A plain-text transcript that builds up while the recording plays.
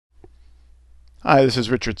Hi, this is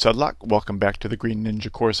Richard Sedlock. Welcome back to the Green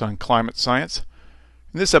Ninja course on climate science.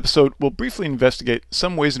 In this episode, we'll briefly investigate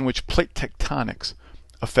some ways in which plate tectonics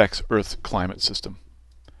affects Earth's climate system.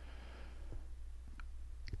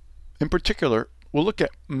 In particular, we'll look at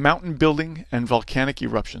mountain building and volcanic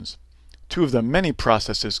eruptions, two of the many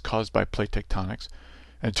processes caused by plate tectonics,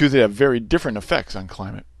 and two that have very different effects on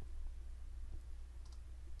climate.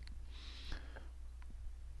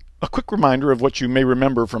 A quick reminder of what you may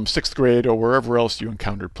remember from 6th grade or wherever else you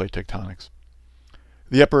encountered plate tectonics.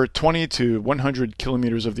 The upper 20 to 100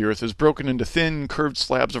 kilometers of the Earth is broken into thin, curved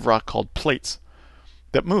slabs of rock called plates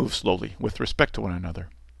that move slowly with respect to one another.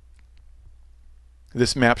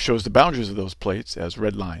 This map shows the boundaries of those plates as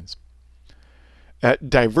red lines.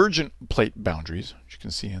 At divergent plate boundaries, which you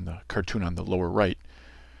can see in the cartoon on the lower right,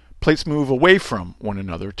 plates move away from one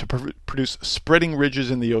another to produce spreading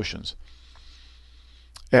ridges in the oceans.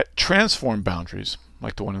 At transform boundaries,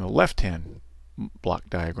 like the one in the left-hand block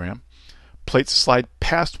diagram, plates slide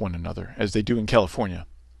past one another, as they do in California.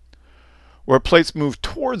 Where plates move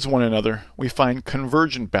towards one another, we find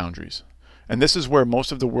convergent boundaries, and this is where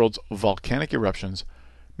most of the world's volcanic eruptions,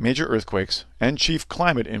 major earthquakes, and chief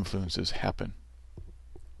climate influences happen.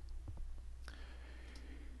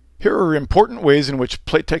 Here are important ways in which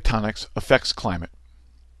plate tectonics affects climate.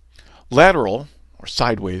 Lateral, or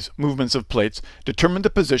sideways, movements of plates determine the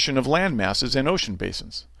position of land masses in ocean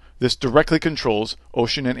basins. This directly controls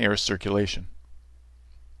ocean and air circulation.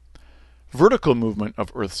 Vertical movement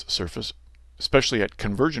of Earth's surface, especially at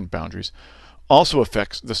convergent boundaries, also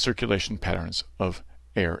affects the circulation patterns of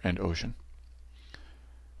air and ocean.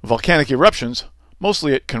 Volcanic eruptions,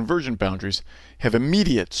 mostly at convergent boundaries, have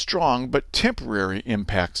immediate, strong, but temporary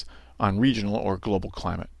impacts on regional or global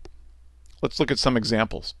climate. Let's look at some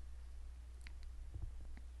examples.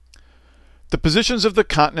 The positions of the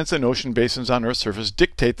continents and ocean basins on Earth's surface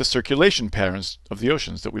dictate the circulation patterns of the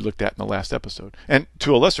oceans that we looked at in the last episode, and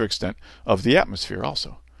to a lesser extent, of the atmosphere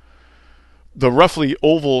also. The roughly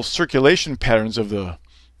oval circulation patterns of the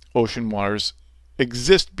ocean waters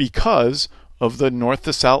exist because of the north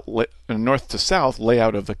to south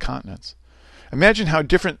layout of the continents. Imagine how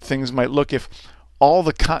different things might look if all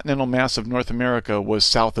the continental mass of North America was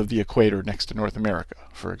south of the equator next to North America,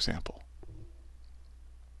 for example.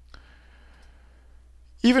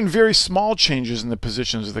 Even very small changes in the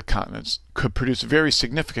positions of the continents could produce very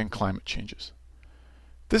significant climate changes.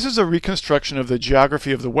 This is a reconstruction of the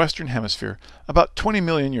geography of the Western Hemisphere about 20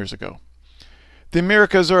 million years ago. The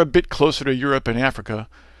Americas are a bit closer to Europe and Africa,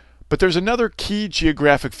 but there's another key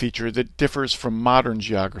geographic feature that differs from modern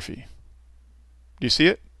geography. Do you see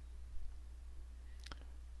it?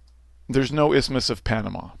 There's no Isthmus of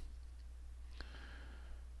Panama.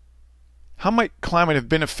 How might climate have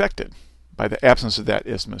been affected by the absence of that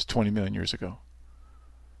isthmus 20 million years ago?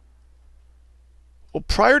 Well,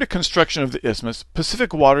 prior to construction of the isthmus,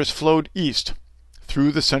 Pacific waters flowed east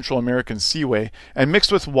through the Central American Seaway and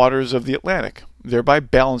mixed with waters of the Atlantic, thereby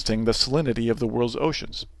balancing the salinity of the world's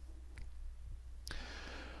oceans.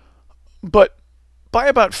 But by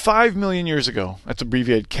about 5 million years ago, that's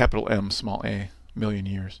abbreviated capital M, small a, million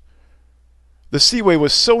years, the seaway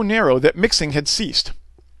was so narrow that mixing had ceased.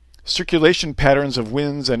 Circulation patterns of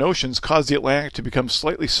winds and oceans caused the Atlantic to become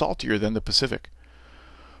slightly saltier than the Pacific.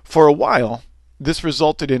 For a while, this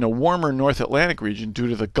resulted in a warmer North Atlantic region due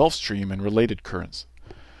to the Gulf Stream and related currents.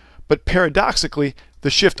 But paradoxically,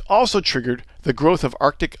 the shift also triggered the growth of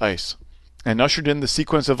Arctic ice and ushered in the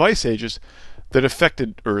sequence of ice ages that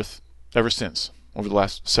affected Earth ever since, over the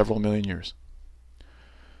last several million years.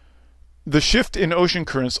 The shift in ocean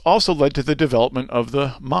currents also led to the development of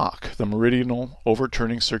the MOC, the Meridional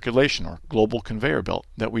Overturning Circulation, or global conveyor belt,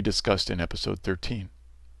 that we discussed in episode 13.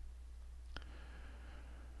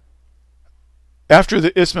 After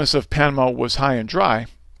the Isthmus of Panama was high and dry,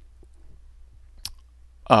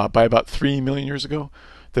 by about 3 million years ago,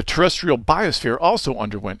 the terrestrial biosphere also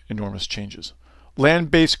underwent enormous changes.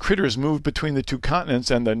 Land-based critters moved between the two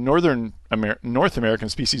continents, and the North American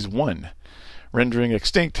species won, rendering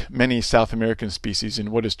extinct many South American species in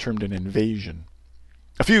what is termed an invasion.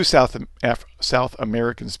 A few South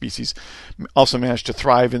American species also managed to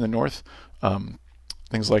thrive in the north,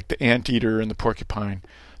 things like the anteater and the porcupine,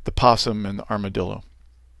 the possum and the armadillo.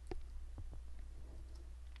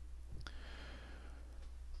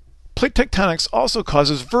 Plate tectonics also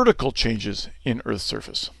causes vertical changes in Earth's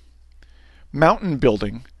surface. Mountain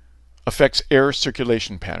building affects air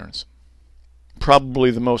circulation patterns. Probably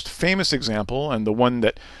the most famous example, and the one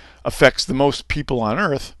that affects the most people on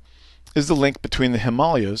Earth, is the link between the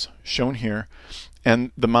Himalayas, shown here,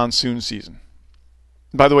 and the monsoon season.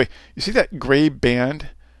 By the way, you see that gray band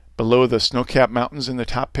below the snow-capped mountains in the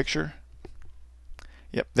top picture?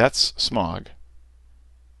 Yep, that's smog.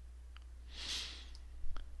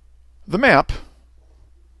 The map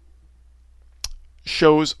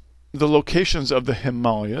shows the locations of the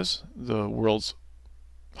Himalayas, the world's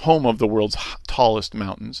home of the world's tallest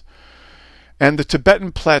mountains, and the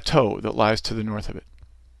Tibetan Plateau that lies to the north of it.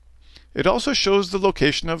 It also shows the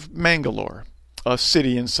location of Mangalore, a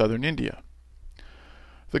city in southern India.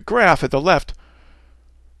 The graph at the left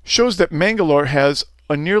shows that Mangalore has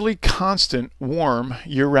a nearly constant warm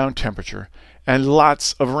year-round temperature and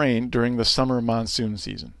lots of rain during the summer monsoon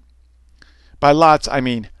season. By lots, I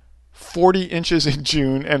mean 40 inches in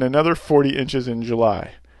June and another 40 inches in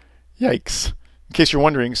July. Yikes. In case you're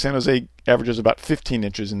wondering, San Jose averages about 15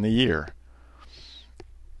 inches in the year.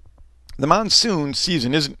 The monsoon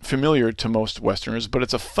season isn't familiar to most Westerners, but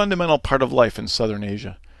it's a fundamental part of life in southern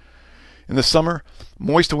Asia. In the summer,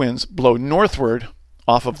 moist winds blow northward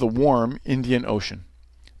off of the warm Indian Ocean.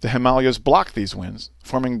 The Himalayas block these winds,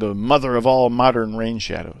 forming the mother of all modern rain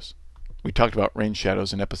shadows. We talked about rain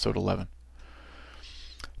shadows in episode 11.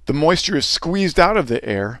 The moisture is squeezed out of the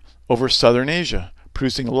air over southern Asia,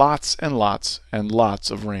 producing lots and lots and lots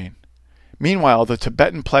of rain. Meanwhile, the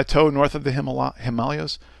Tibetan Plateau north of the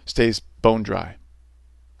Himalayas stays bone dry.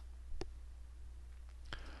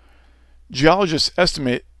 Geologists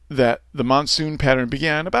estimate that the monsoon pattern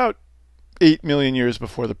began about 8 million years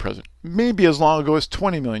before the present, maybe as long ago as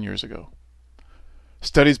 20 million years ago.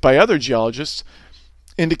 Studies by other geologists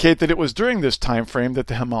indicate that it was during this time frame that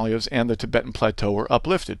the Himalayas and the Tibetan Plateau were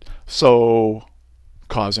uplifted. So,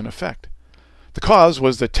 cause and effect. The cause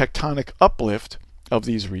was the tectonic uplift of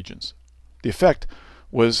these regions. The effect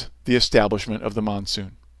was the establishment of the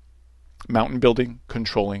monsoon. Mountain building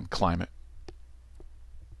controlling climate.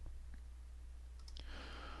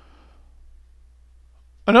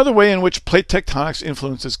 Another way in which plate tectonics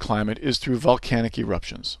influences climate is through volcanic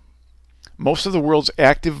eruptions. Most of the world's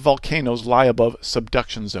active volcanoes lie above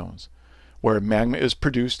subduction zones, where magma is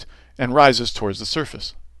produced and rises towards the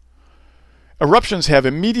surface. Eruptions have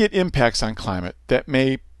immediate impacts on climate that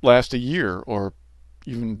may last a year or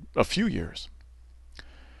even a few years.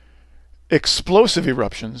 Explosive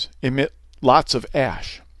eruptions emit lots of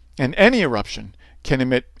ash, and any eruption can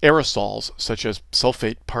emit aerosols such as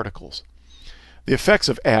sulfate particles. The effects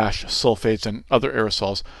of ash, sulfates, and other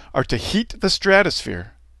aerosols are to heat the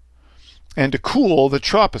stratosphere and to cool the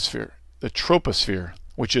troposphere,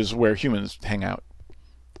 which is where humans hang out.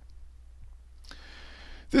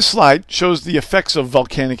 This slide shows the effects of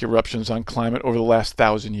volcanic eruptions on climate over the last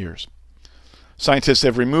 1,000 years. Scientists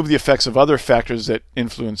have removed the effects of other factors that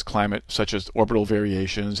influence climate, such as orbital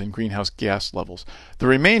variations and greenhouse gas levels. The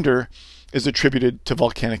remainder is attributed to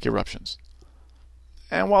volcanic eruptions.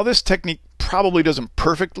 And while this technique probably doesn't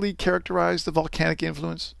perfectly characterize the volcanic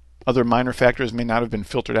influence, other minor factors may not have been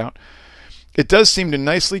filtered out, it does seem to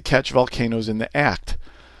nicely catch volcanoes in the act.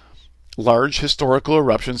 Large historical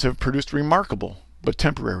eruptions have produced remarkable, but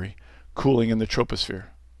temporary, cooling in the troposphere.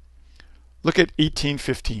 Look at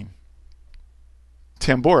 1815.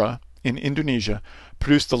 Tambora, in Indonesia,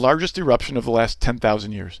 produced the largest eruption of the last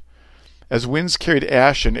 10,000 years. As winds carried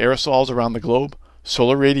ash and aerosols around the globe,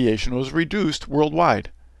 solar radiation was reduced worldwide.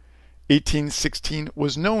 1816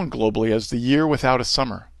 was known globally as the year without a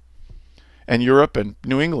summer, and Europe and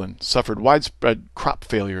New England suffered widespread crop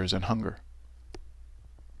failures and hunger.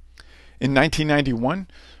 In 1991,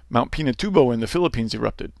 Mount Pinatubo in the Philippines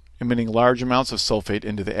erupted, emitting large amounts of sulfate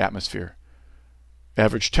into the atmosphere.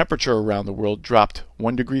 Average temperature around the world dropped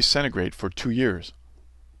 1 degree centigrade for 2 years.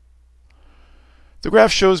 The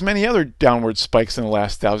graph shows many other downward spikes in the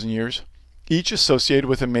last 1,000 years, each associated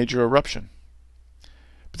with a major eruption.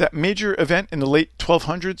 But that major event in the late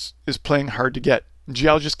 1200s is playing hard to get.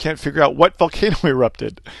 Geologists can't figure out what volcano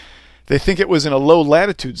erupted. They think it was in a low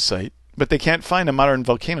latitude site, but they can't find a modern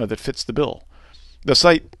volcano that fits the bill. The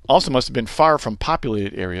site also must have been far from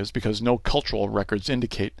populated areas because no cultural records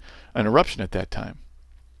indicate an eruption at that time.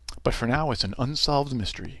 But for now, it's an unsolved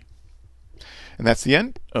mystery. And that's the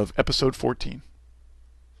end of episode 14.